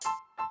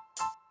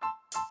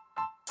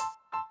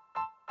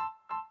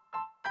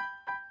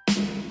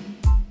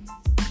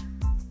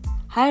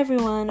Hi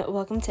everyone,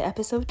 welcome to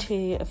episode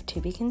 2 of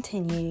To Be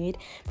Continued.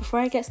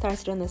 Before I get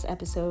started on this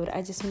episode,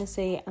 I just want to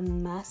say a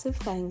massive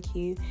thank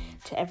you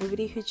to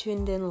everybody who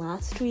tuned in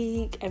last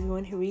week,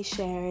 everyone who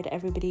reshared,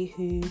 everybody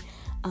who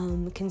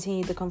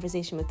continued the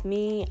conversation with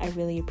me. I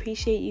really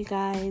appreciate you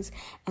guys,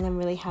 and I'm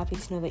really happy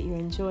to know that you're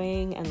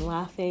enjoying and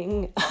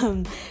laughing.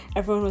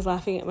 Everyone was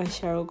laughing at my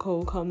Cheryl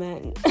Cole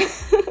comment.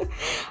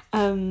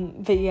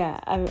 But yeah,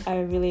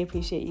 I really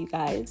appreciate you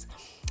guys.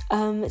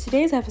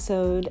 Today's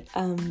episode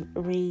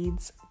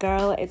reads,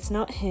 "Girl, it's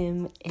not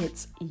him,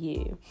 it's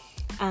you."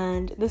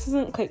 And this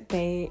isn't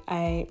clickbait.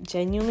 I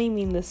genuinely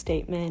mean this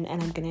statement,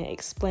 and I'm going to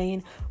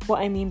explain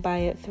what I mean by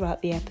it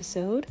throughout the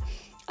episode.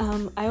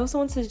 I also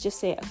wanted to just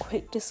say a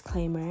quick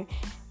disclaimer.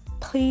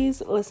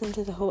 Please listen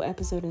to the whole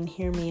episode and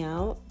hear me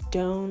out.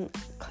 Don't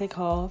click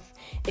off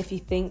if you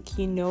think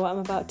you know what I'm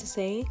about to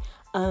say.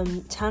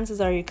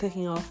 Chances are you're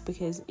clicking off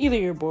because either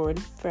you're bored,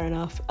 fair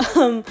enough,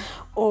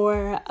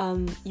 or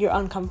you're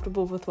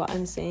uncomfortable with what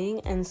I'm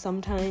saying, and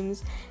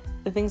sometimes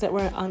the things that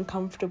we're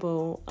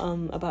uncomfortable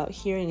about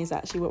hearing is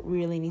actually what we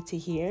really need to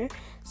hear.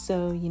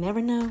 So you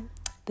never know,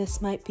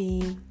 this might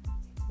be,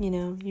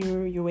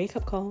 your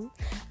wake-up call.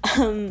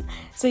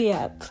 So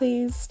yeah,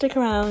 please stick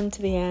around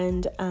to the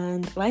end,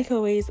 and like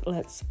always,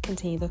 let's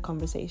continue the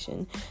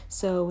conversation.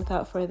 So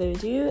without further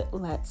ado,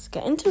 let's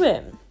get into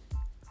it.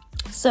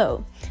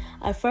 So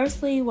I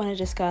firstly want to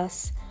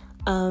discuss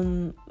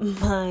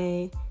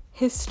my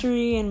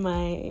history and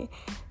my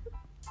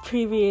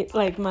previous,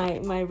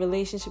 my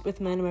relationship with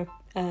men, and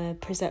my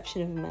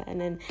perception of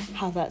men, and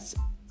how that's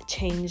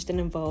changed and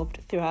evolved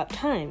throughout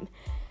time.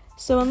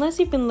 So unless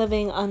you've been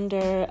living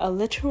under a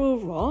literal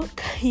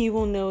rock, you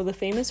will know the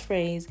famous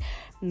phrase,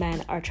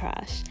 "men are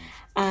trash."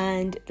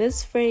 And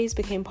this phrase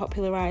became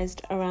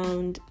popularized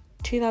around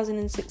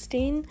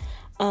 2016.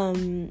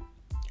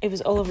 It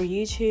was all over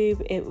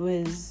YouTube. It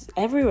was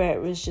everywhere.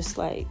 It was just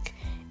like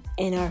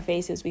in our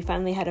faces. We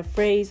finally had a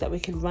phrase that we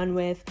could run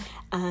with,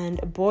 and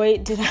boy,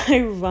 did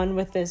I run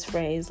with this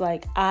phrase.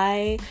 Like,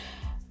 I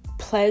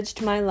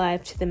pledged my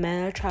life to the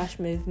men are trash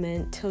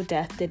movement till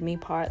death did me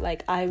part.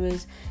 Like, I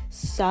was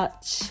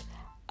such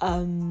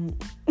a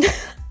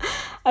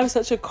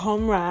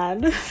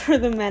comrade for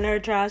the men are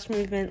trash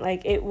movement.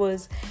 Like, it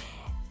was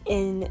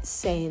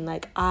insane.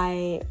 Like,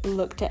 I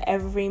looked at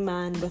every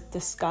man with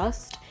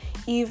disgust,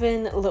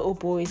 even little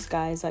boys,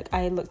 guys. Like,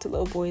 I looked at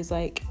little boys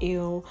like,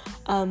 ew,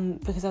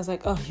 because I was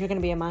like, oh, you're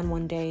gonna be a man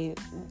one day,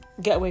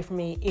 get away from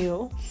me,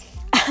 ew.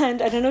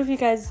 And I don't know if you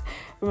guys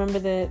remember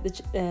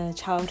the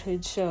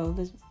childhood show,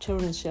 the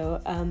children's show,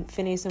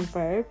 Phineas and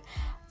Ferb.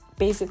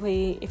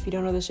 Basically, if you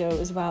don't know the show, it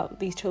was about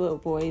these two little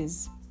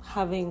boys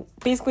having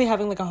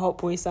like a hot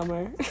boy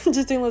summer,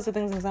 just doing lots of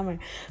things in summer.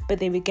 But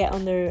they would get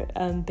on their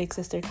big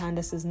sister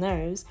Candace's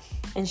nerves,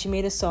 and she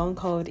made a song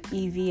called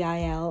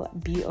EVILBOYS,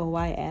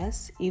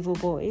 Evil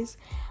Boys.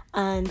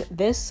 And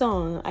this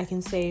song, I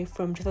can say,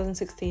 from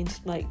 2016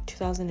 to like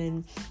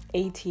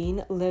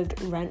 2018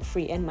 lived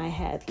rent-free in my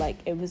head.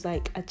 Like, it was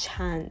like a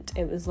chant.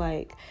 It was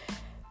like,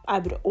 I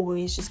would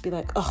always just be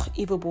like, oh,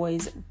 evil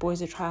boys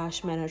are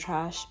trash, men are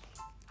trash,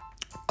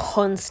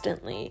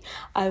 constantly.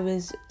 I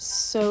had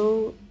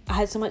so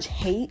much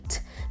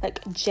hate,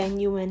 like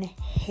genuine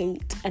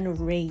hate and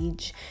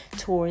rage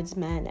towards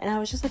men, and I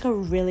was just like a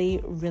really,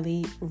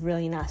 really,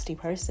 really nasty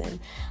person.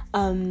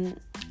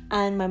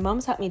 And my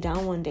mom sat me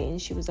down one day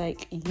and she was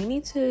like, you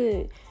need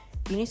to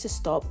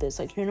stop this.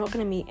 Like, you're not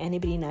going to meet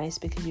anybody nice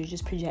because you're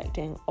just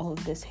projecting all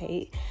of this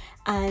hate.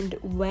 And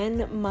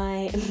when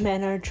my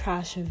men are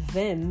trash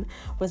vim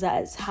was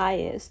at its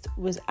highest,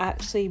 was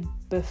actually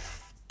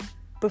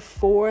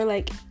before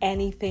like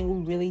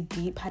anything really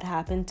deep had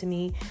happened to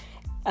me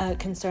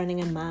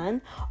concerning a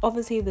man.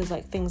 Obviously there's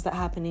like things that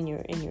happen in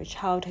your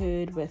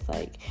childhood with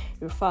like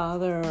your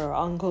father or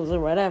uncles or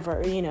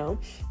whatever,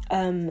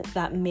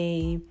 that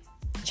may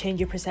change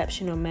your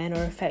perception of men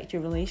or affect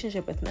your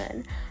relationship with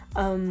men,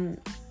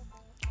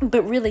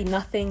 but really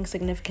nothing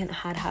significant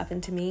had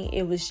happened to me.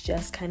 It was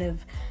just kind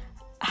of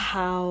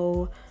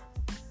how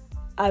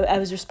I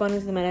was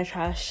responding to the men are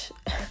trash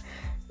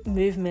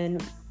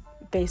movement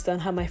based on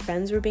how my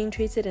friends were being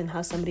treated and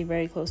how somebody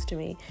very close to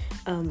me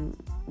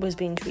was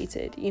being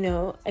treated.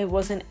 It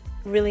wasn't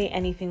really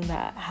anything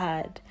that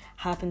had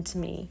happened to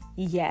me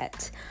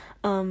yet.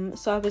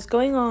 So I was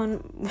going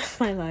on with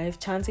my life,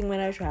 chanting men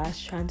are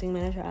trash,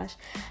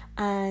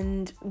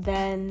 and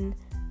then,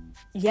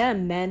 yeah,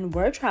 men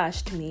were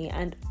trash to me.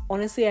 And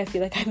honestly, I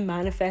feel like I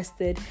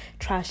manifested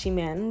trashy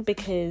men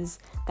because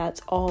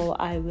that's all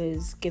I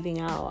was giving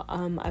out.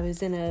 I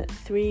was in a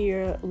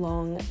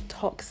 3-year-long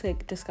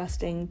toxic,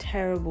 disgusting,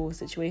 terrible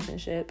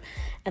situationship,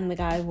 and the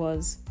guy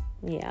was,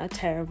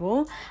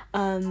 terrible.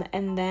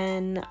 And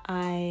then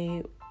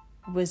I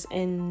was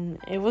in,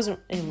 it wasn't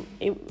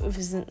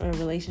a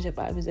relationship,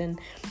 but I was in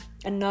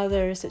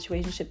another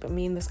situationship, but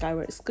me and this guy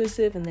were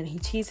exclusive, and then he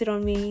cheated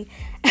on me,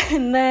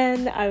 and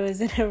then I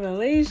was in a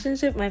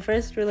relationship, my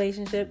first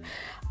relationship,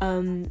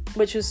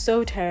 which was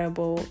so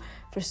terrible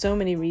for so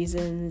many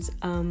reasons,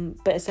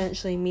 but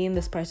essentially me and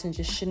this person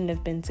just shouldn't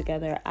have been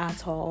together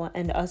at all,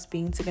 and us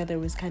being together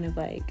was kind of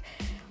like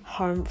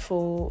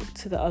harmful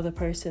to the other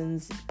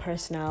person's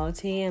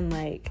personality, and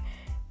like,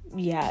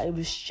 yeah, it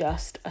was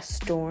just a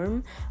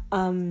storm.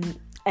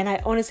 And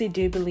I honestly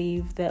do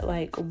believe that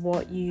like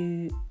what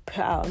you put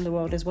out in the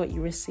world is what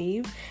you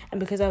receive. And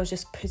because I was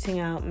just putting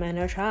out men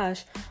are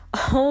trash,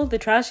 all the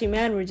trashy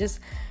men were just,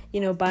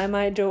 by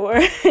my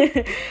door.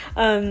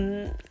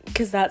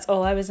 Because that's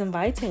all I was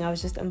inviting. I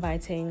was just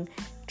inviting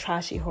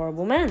trashy,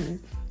 horrible men.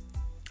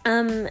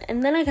 And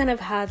then I kind of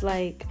had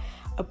like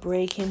a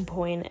breaking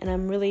point, and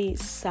I'm really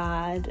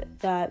sad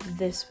that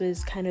this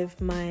was kind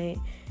of my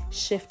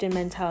shift in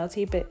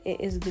mentality, but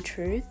it is the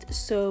truth.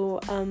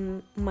 So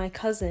I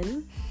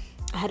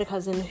had a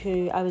cousin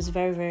who I was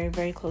very, very,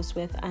 very close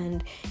with,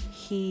 and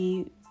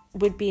he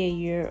would be a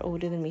year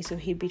older than me, so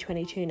he'd be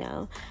 22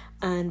 now,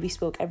 and we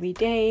spoke every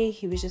day.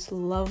 He was just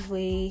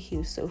lovely. He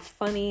was so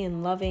funny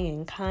and loving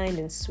and kind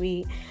and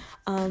sweet,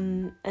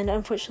 and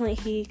unfortunately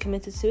he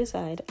committed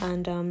suicide,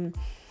 and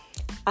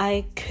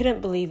I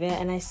couldn't believe it,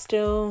 and I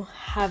still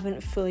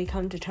haven't fully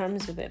come to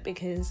terms with it,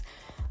 because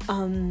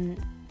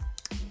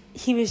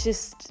he was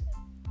just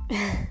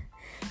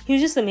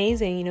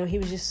amazing. He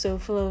was just so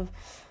full of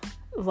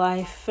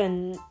life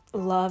and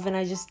love, and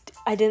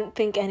I didn't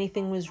think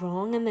anything was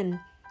wrong. And then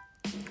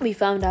we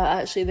found out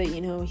actually that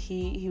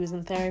he was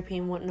in therapy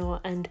and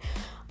whatnot, and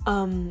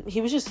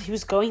he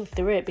was going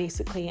through it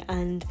basically,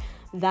 and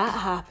that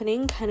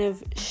happening kind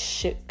of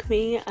shook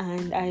me,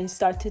 and I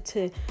started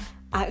to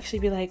actually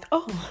be like,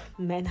 oh,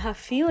 men have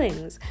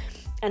feelings.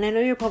 And I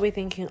know you're probably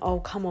thinking, oh,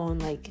 come on,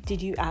 like,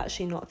 did you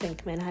actually not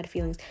think men had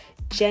feelings?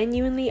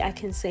 Genuinely, I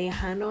can say,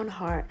 hand on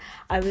heart,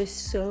 I was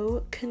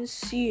so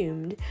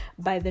consumed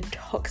by the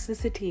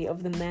toxicity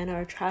of the men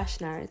are trash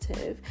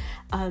narrative.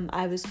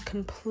 I was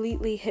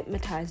completely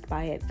hypnotized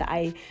by it, that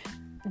I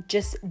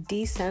just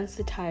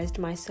desensitized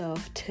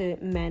myself to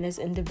men as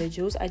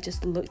individuals. I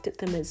just looked at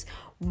them as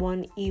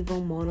one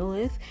evil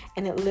monolith,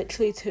 and it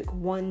literally took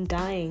one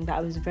dying that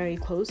I was very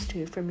close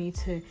to for me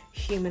to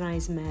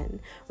humanize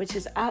men, which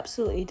is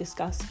absolutely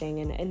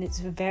disgusting, and it's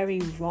very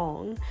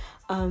wrong.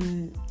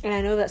 And I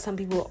know that some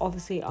people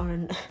obviously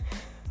aren't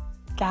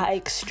that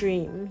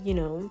extreme,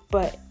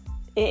 but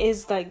it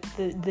is like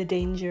the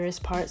dangerous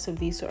parts of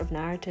these sort of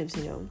narratives.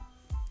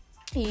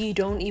 You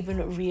don't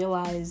even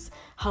realize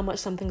how much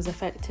something's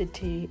affected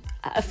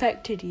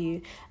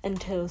you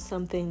until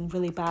something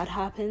really bad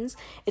happens.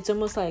 It's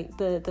almost like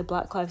the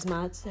Black Lives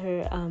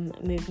Matter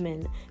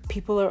movement.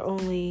 People are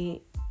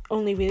only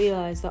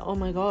realize that, oh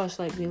my gosh,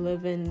 like, we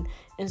live in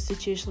an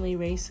institutionally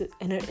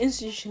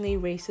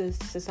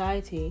racist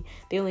society.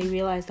 They only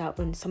realize that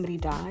when somebody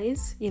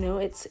dies.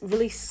 It's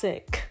really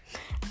sick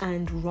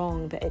and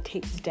wrong that it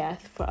takes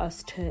death for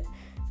us to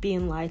be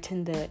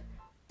enlightened that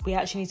we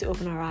actually need to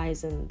open our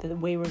eyes, and the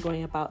way we're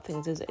going about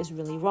things is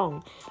really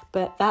wrong.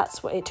 But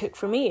that's what it took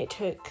for me. It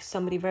took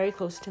somebody very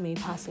close to me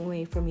passing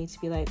away for me to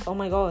be like, oh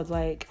my God,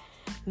 like,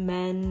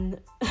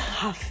 men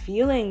have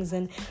feelings,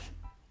 and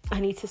I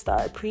need to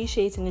start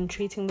appreciating and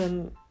treating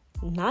them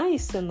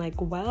nice and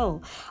like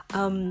well.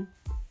 And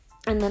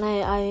then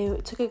I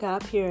took a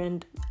gap here,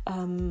 and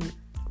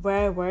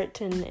where I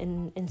worked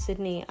in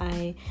Sydney,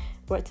 I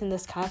worked in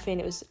this cafe, and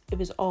it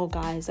was all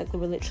guys. Like, there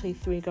were literally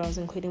 3 girls,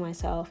 including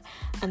myself,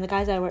 and the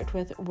guys I worked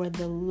with were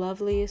the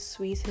loveliest,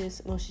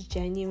 sweetest, most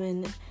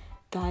genuine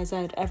guys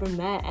I'd ever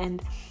met,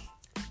 and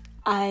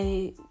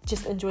I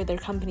just enjoyed their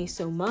company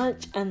so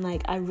much. And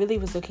like, I really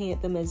was looking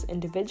at them as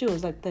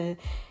individuals. Like,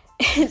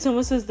 it's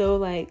almost as though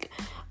like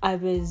I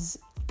was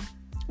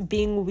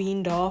being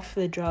weaned off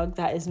the drug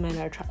that is the men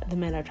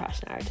are trash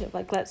narrative.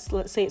 Like, let's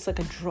say it's like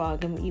a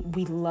drug, and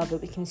we love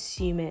it, we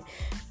consume it.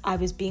 I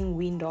was being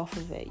weaned off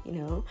of it,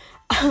 and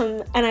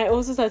I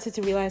also started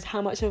to realize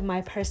how much of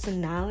my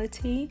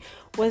personality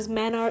was the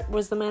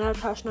men are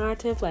trash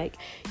narrative. Like,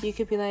 you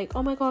could be like,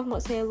 oh my God,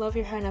 not say I love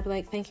your hair, and I'd be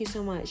like, thank you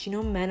so much,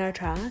 men are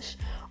trash.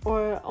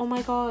 Or, oh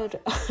my God,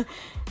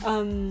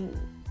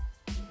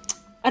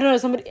 I don't know,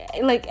 somebody,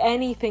 like,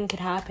 anything could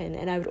happen,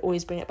 and I would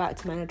always bring it back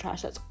to men are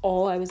trash. That's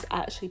all I was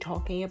actually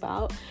talking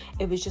about.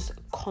 It was just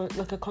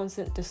like a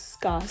constant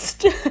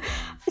disgust,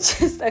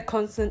 just a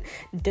constant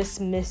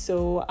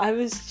dismissal. I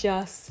was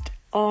just,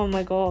 oh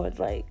my God,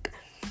 like,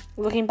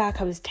 looking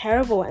back, I was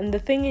terrible. And the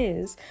thing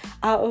is,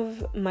 out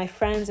of my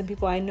friends and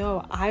people I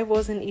know, I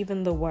wasn't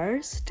even the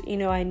worst.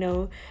 I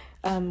know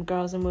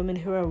girls and women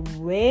who are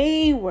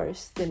way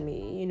worse than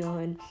me,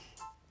 and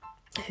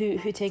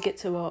who take it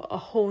to a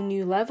whole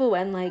new level,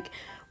 and like,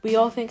 we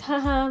all think,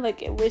 haha,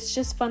 like, it's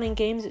just fun and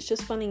games,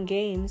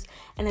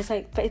 and it's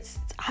like, but it's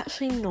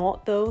actually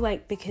not though,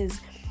 like,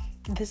 because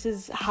this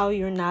is how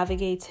you're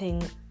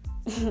navigating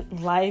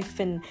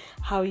life, and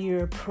how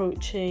you're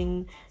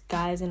approaching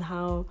guys, and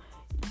how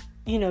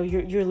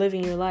you're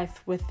living your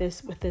life with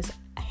this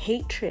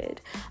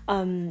hatred.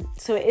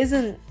 So it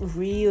isn't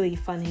really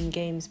fun and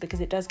games, because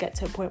it does get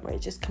to a point where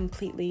it just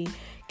completely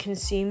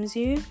consumes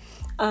you.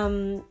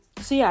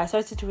 So yeah, I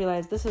started to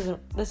realize this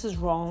is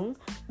wrong.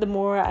 The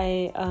more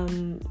I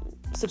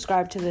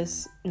subscribe to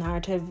this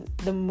narrative,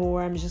 the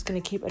more I'm just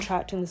going to keep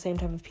attracting the same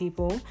type of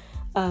people.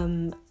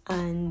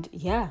 And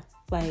yeah,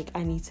 like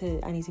I need to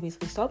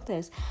basically stop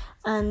this.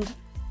 And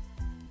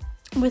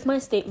with my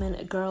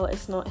statement, girl,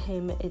 it's not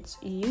him, it's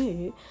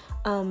you,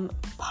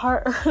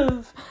 part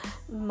of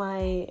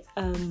my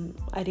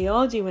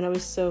ideology when I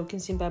was so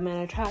consumed by men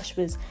are trash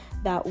was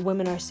that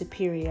women are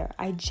superior.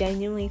 I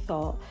genuinely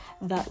thought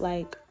that,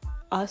 like,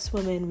 us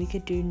women, we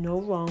could do no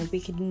wrong,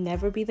 we could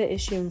never be the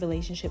issue in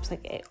relationships,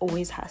 like it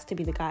always has to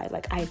be the guy.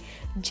 Like, I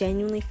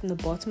genuinely, from the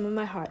bottom of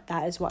my heart,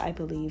 that is what I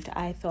believed.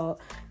 I thought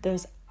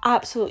there's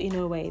absolutely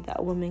no way that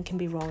a woman can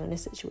be wrong in a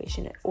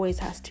situation. It always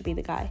has to be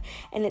the guy.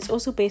 And it's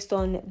also based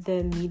on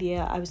the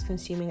media I was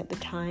consuming at the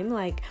time.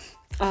 Like,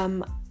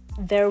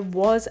 there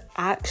was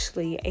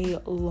actually a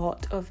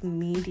lot of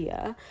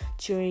media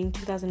during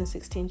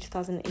 2016,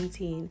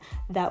 2018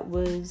 that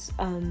was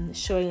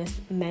showing us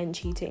men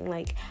cheating.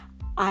 Like,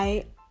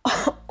 I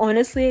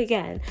honestly,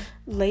 again,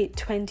 late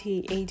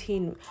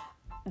 2018,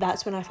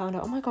 that's when I found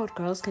out, oh my god,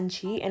 girls can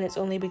cheat. And it's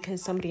only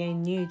because somebody I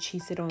knew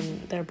cheated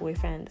on their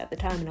boyfriend at the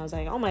time, and I was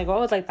like, oh my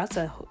god, like that's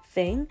a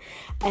thing.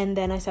 And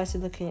then I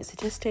started looking at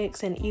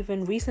statistics, and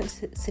even recent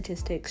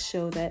statistics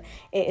show that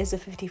it is a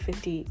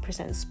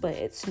 50-50% split.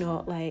 It's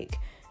not like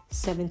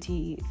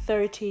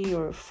 70-30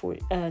 or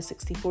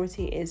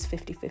 60-40. Is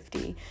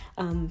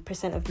 50-50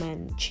 percent of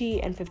men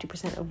cheat and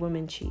 50% of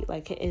women cheat.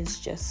 Like, it is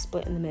just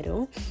split in the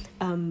middle,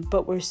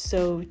 but we're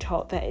so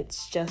taught that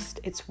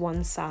it's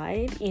one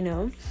side, you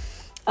know.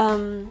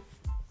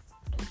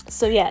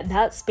 So yeah,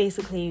 that's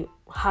basically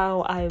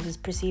how I was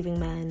perceiving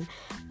men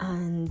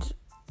and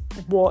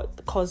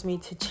what caused me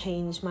to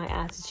change my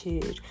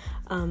attitude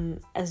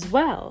as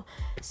well.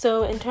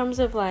 So in terms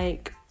of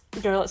like,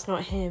 girl, it's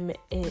not him,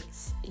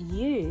 it's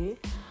you,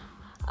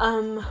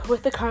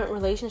 with the current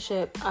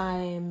relationship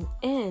I'm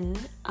in,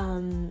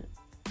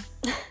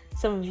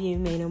 some of you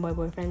may know my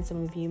boyfriend,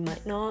 some of you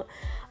might not.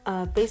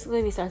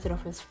 Basically, we started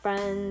off as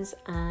friends,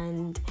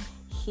 and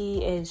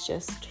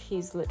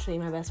he's literally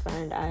my best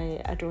friend.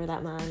 I adore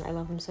that man. I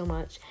love him so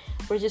much.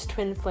 We're just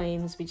twin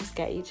flames. We just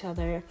get each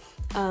other.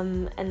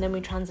 And then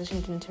we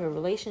transitioned into a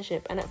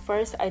relationship. And at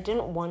first I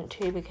didn't want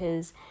to,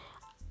 because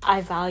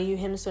I value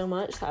him so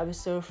much that I was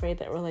so afraid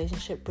that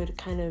relationship would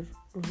kind of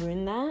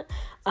ruin that.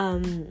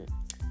 And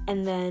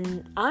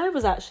then I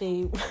was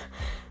actually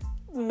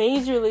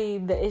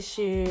majorly the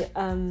issue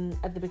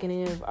at the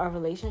beginning of our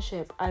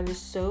relationship. I was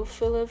so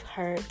full of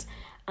hurt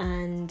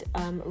and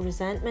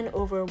resentment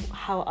over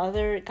how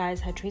other guys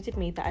had treated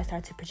me that I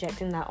started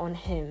projecting that on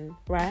him,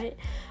 right?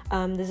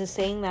 There's a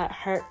saying that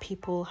hurt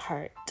people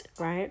hurt,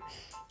 right?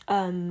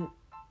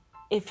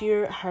 If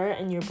you're hurt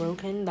and you're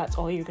broken, that's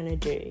all you're gonna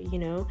do, you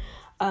know?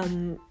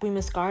 We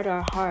must guard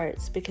our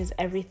hearts, because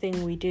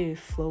everything we do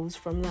flows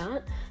from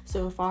that.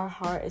 So if our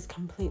heart is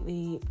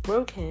completely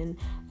broken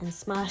and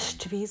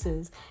smashed to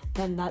pieces,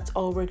 then that's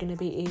all we're going to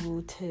be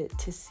able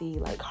to see.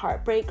 Like,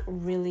 heartbreak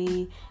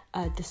really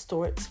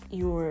distorts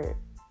your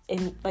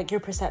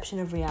perception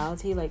of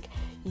reality. Like,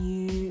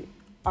 you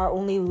are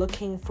only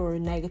looking for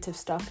negative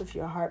stuff if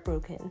you're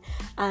heartbroken.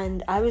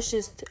 And I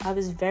was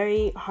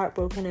very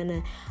heartbroken,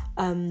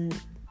 and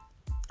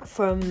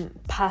from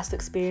past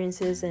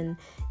experiences, and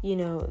you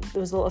know,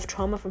 there was a lot of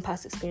trauma from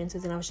past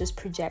experiences, and I was just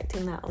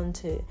projecting that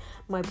onto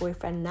my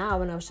boyfriend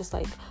now, and I was just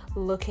like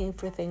looking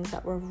for things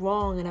that were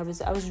wrong, and I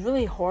was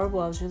really horrible.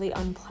 I was really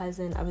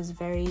unpleasant. I was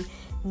very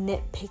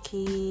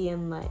nitpicky,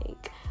 and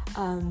like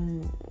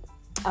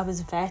I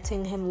was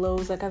vetting him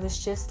loads. Like, I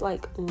was just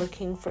like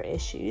looking for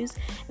issues,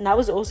 and that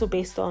was also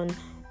based on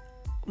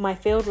my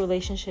failed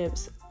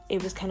relationships.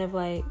 It was kind of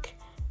like,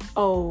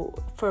 oh,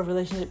 for a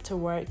relationship to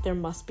work, there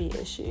must be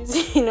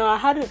issues. You know, I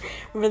hadn't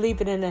really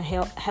been in a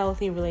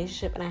healthy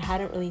relationship, and I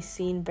hadn't really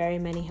seen very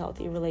many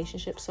healthy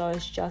relationships, so I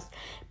was just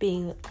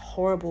being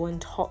horrible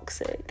and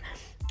toxic.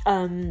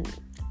 And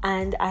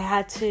I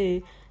had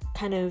to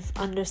kind of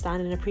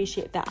understand and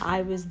appreciate that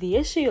I was the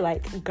issue.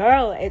 Like,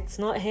 girl, it's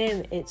not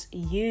him, it's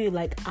you.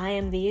 Like, I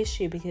am the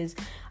issue, because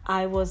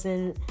I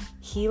wasn't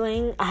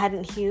healing. I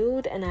hadn't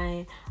healed, and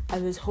I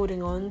was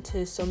holding on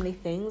to so many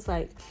things.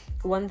 Like,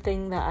 one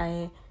thing that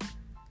I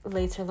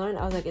later learned,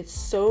 I was like, it's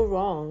so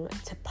wrong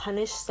to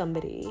punish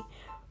somebody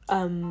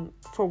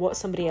for what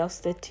somebody else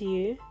did to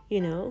you, you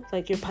know?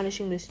 Like, you're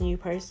punishing this new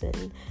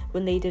person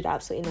when they did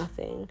absolutely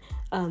nothing,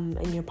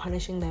 and you're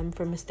punishing them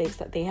for mistakes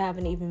that they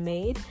haven't even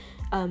made.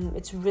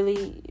 It's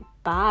really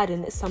bad,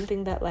 and it's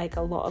something that like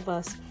a lot of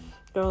us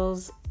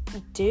girls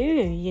do,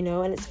 you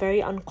know, and it's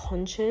very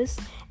unconscious,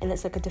 and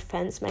it's like a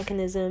defense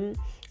mechanism,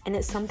 and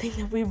it's something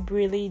that we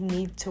really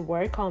need to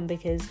work on,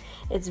 because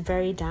it's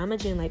very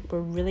damaging. Like, we're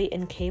really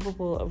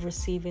incapable of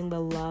receiving the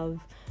love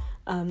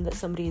that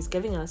somebody is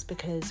giving us,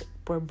 because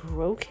we're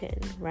broken,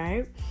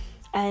 right?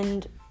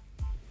 And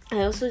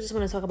I also just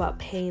want to talk about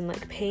pain.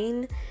 Like,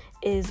 pain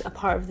is a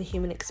part of the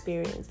human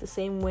experience, the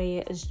same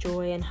way as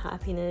joy and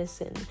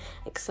happiness and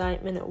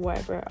excitement or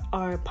whatever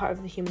are part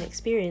of the human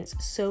experience.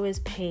 So is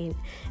pain,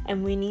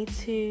 and we need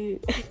to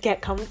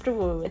get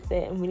comfortable with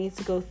it, and we need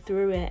to go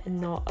through it and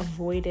not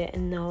avoid it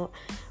and not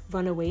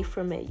run away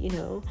from it,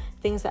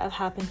 things that have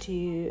happened to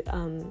you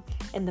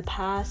in the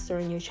past or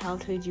in your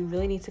childhood. You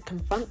really need to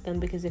confront them,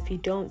 because if you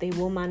don't, they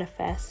will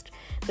manifest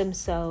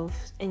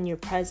themselves in your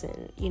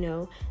present.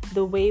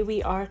 The way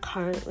we are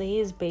currently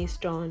is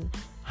based on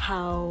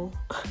how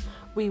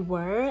we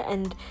were,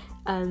 and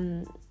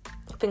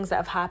things that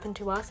have happened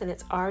to us, and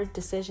it's our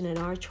decision and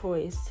our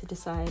choice to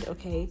decide,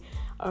 okay,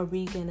 are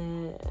we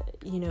gonna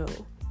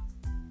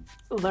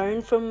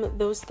learn from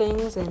those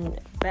things and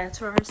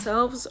better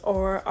ourselves,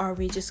 or are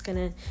we just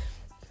gonna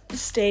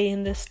stay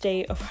in this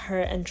state of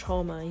hurt and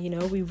trauma?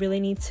 We really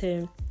need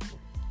to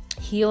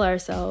heal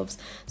ourselves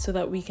so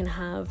that we can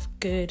have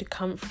good,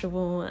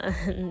 comfortable,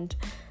 and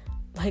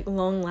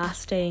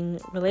long-lasting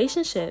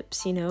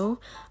relationships. We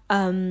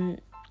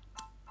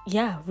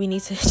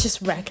need to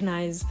just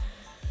recognize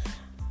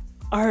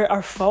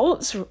our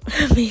faults,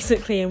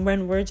 basically, and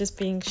when we're just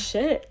being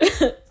shit,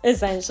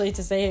 essentially,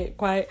 to say it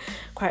quite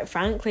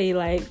frankly.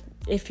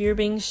 If you're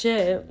being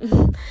shit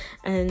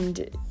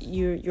and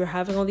you're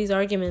having all these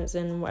arguments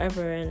and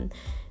whatever, and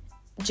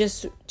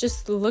just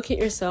look at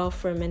yourself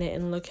for a minute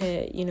and look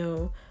at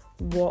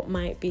what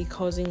might be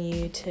causing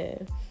you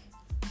to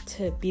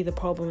be the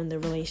problem in the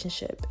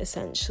relationship,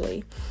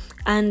 essentially.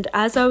 And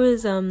as I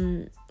was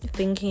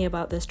thinking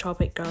about this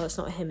topic, girl, it's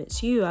not him,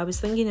 it's you, I was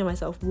thinking to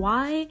myself,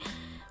 why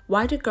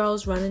do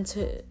girls run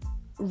into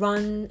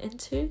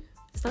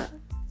is that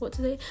what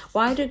to say?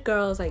 Why do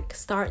girls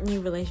start new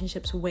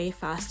relationships way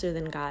faster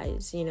than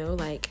guys?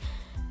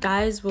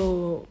 Guys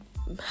will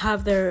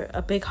have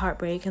a big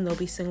heartbreak and they'll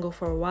be single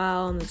for a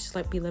while and they'll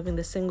just be living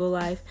the single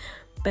life.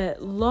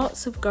 But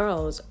lots of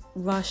girls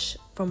rush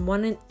from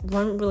one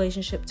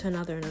relationship to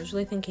another, and I was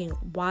really thinking,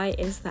 why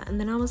is that? And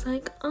then I was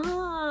like,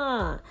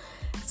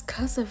 it's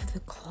because of the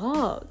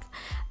clock.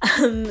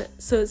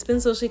 So it's been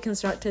socially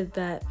constructed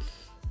that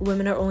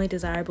women are only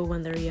desirable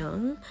when they're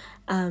young,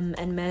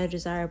 and men are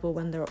desirable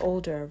when they're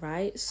older,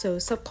 right? So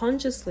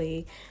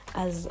subconsciously,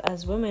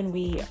 as women,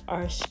 we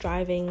are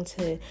striving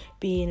to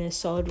be in a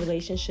solid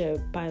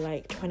relationship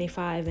by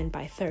 25, and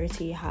by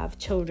 30 have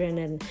children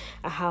and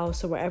a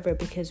house or whatever,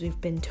 because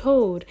we've been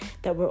told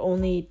that we're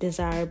only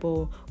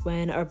desirable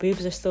when our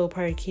boobs are still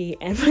perky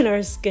and when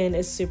our skin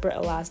is super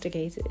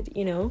elasticated,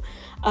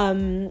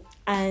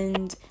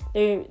 and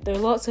there are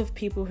lots of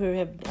people who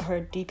have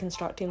heard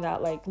deconstructing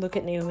that. Look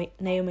at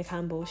Naomi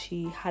Campbell.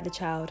 She had a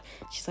child,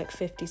 she's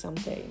 50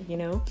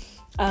 something,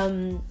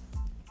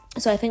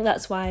 so I think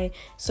that's why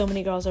so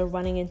many girls are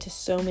running into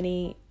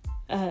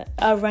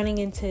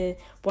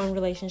one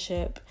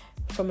relationship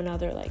from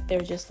another. They're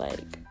just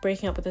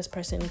breaking up with this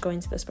person, going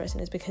to this person,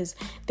 is because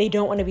they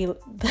don't want to be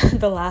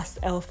the last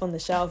elf on the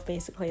shelf,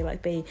 basically.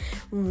 They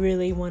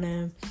really want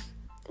to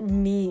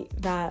meet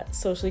that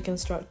socially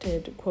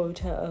constructed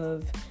quota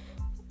of,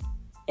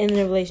 in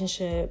a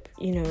relationship,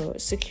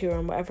 secure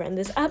and whatever. And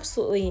there's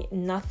absolutely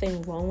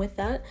nothing wrong with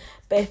that.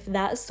 But if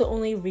that's the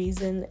only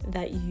reason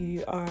that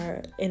you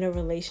are in a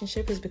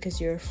relationship, is because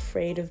you're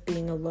afraid of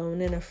being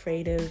alone and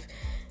afraid of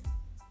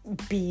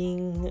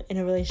being in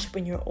a relationship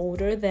when you're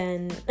older,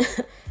 then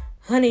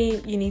honey,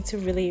 you need to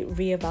really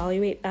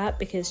reevaluate that,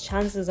 because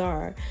chances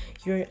are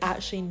you're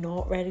actually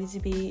not ready to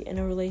be in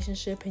a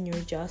relationship, and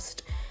you're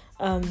just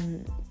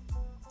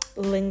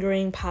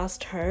lingering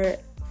past hurt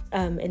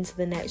into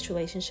the next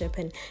relationship.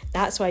 And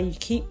that's why you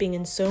keep being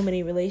in so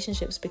many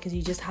relationships, because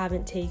you just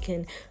haven't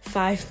taken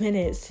 5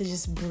 minutes to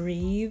just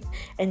breathe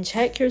and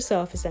check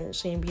yourself,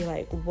 essentially, and be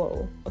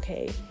whoa,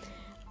 okay,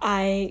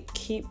 I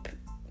keep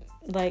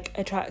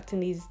attracting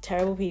these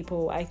terrible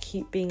people, I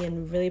keep being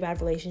in really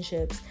bad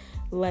relationships,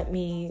 let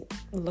me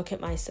look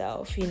at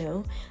myself,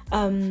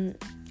 and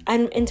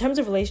in terms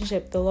of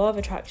relationship, the law of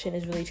attraction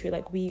is really true.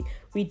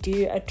 We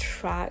do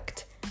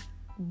attract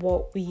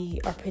what we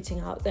are putting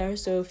out there.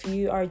 So if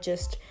you are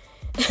just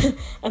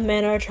a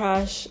men are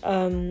trash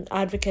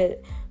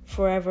advocate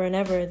forever and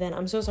ever, then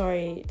I'm so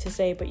sorry to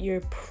say, but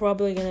you're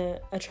probably gonna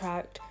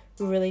attract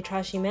really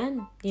trashy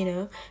men,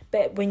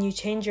 but when you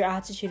change your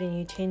attitude and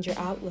you change your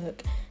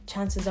outlook,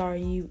 chances are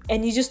you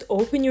just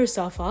open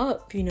yourself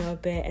up, a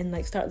bit,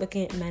 and start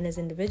looking at men as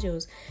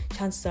individuals,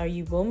 chances are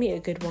you will meet a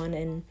good one.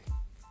 And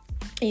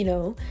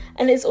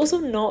and it's also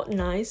not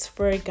nice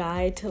for a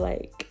guy to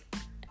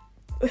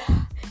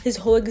his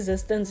whole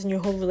existence and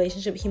your whole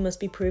relationship, he must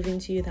be proving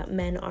to you that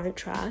men aren't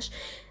trash.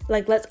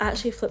 Let's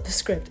actually flip the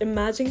script.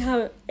 Imagine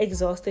how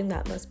exhausting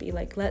that must be.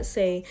 Let's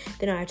say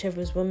the narrative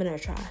was women are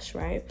trash,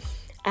 right?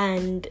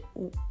 And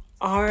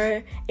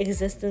our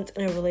existence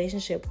in a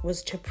relationship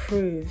was to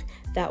prove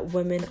that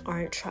women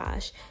aren't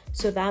trash.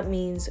 So that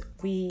means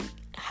we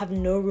have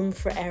no room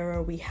for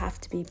error. We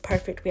have to be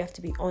perfect. We have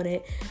to be on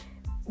it.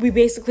 We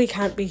basically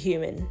can't be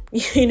human,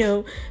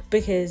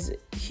 because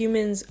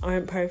humans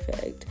aren't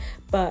perfect.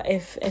 But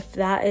if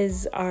that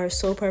is our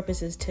sole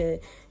purpose, is to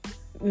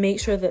make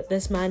sure that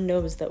this man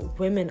knows that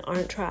women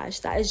aren't trash,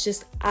 that is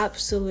just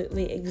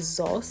absolutely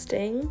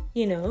exhausting,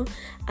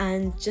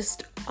 and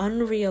just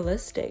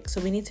unrealistic. So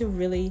we need to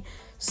really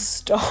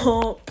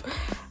stop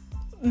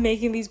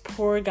making these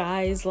poor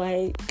guys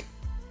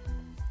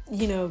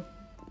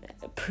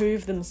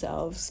prove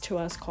themselves to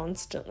us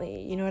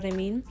constantly, you know what I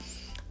mean?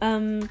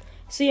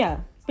 So yeah,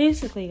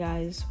 basically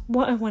guys,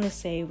 what I want to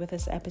say with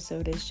this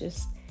episode is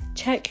just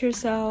check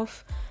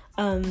yourself,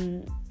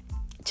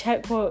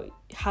 check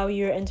how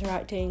you're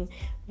interacting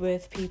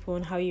with people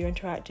and how you're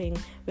interacting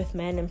with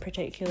men in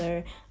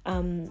particular.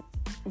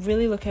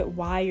 Really look at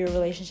why your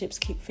relationships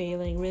keep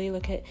failing. Really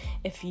look at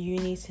if you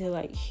need to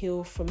like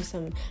heal from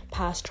some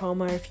past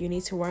trauma, or if you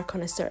need to work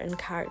on a certain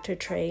character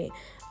trait,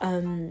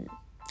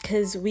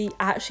 because we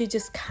actually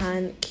just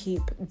can't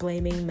keep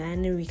blaming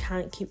men, and we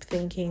can't keep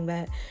thinking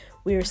that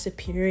we're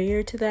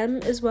superior to them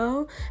as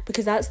well,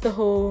 because that's the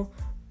whole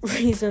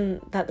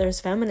reason that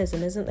there's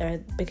feminism, isn't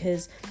there?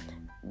 Because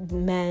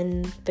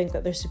men think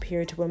that they're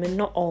superior to women,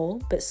 not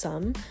all but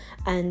some,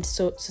 and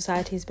so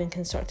society has been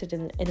constructed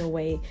in a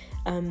way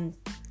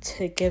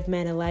to give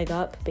men a leg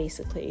up,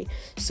 basically.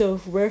 So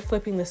if we're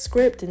flipping the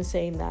script and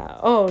saying that,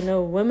 oh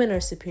no, women are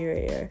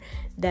superior,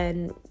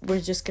 then we're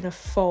just gonna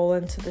fall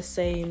into the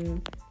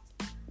same,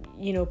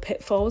 you know,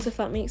 pitfalls, if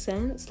that makes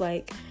sense.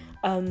 Like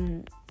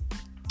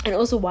and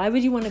also, why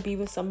would you want to be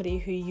with somebody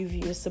who you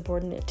view as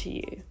subordinate to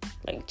you?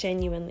 Like,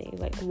 genuinely,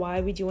 like, why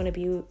would you want to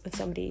be with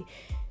somebody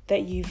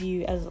that you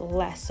view as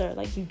lesser,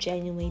 like you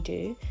genuinely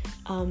do?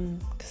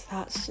 Because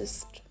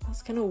that's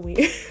kind of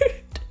weird.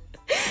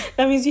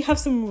 That means you have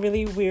some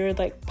really weird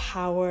like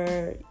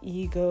power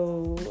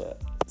ego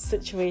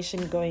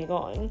situation going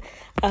on.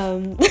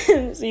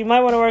 So you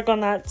might want to work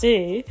on that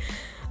too.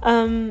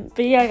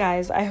 But yeah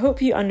guys, I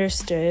hope you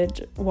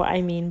understood what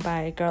I mean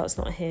by girl, it's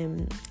not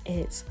him,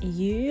 it's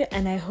you.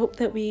 And I hope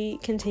that we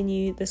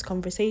continue this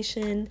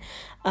conversation,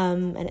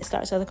 and it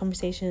starts other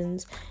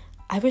conversations.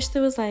 I wish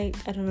there was like,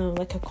 I don't know,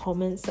 like a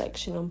comment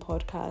section on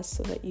podcasts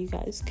so that you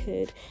guys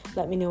could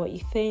let me know what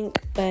you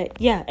think.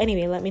 But yeah,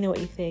 anyway, let me know what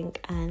you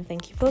think, and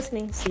thank you for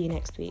listening. See you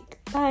next week.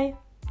 Bye.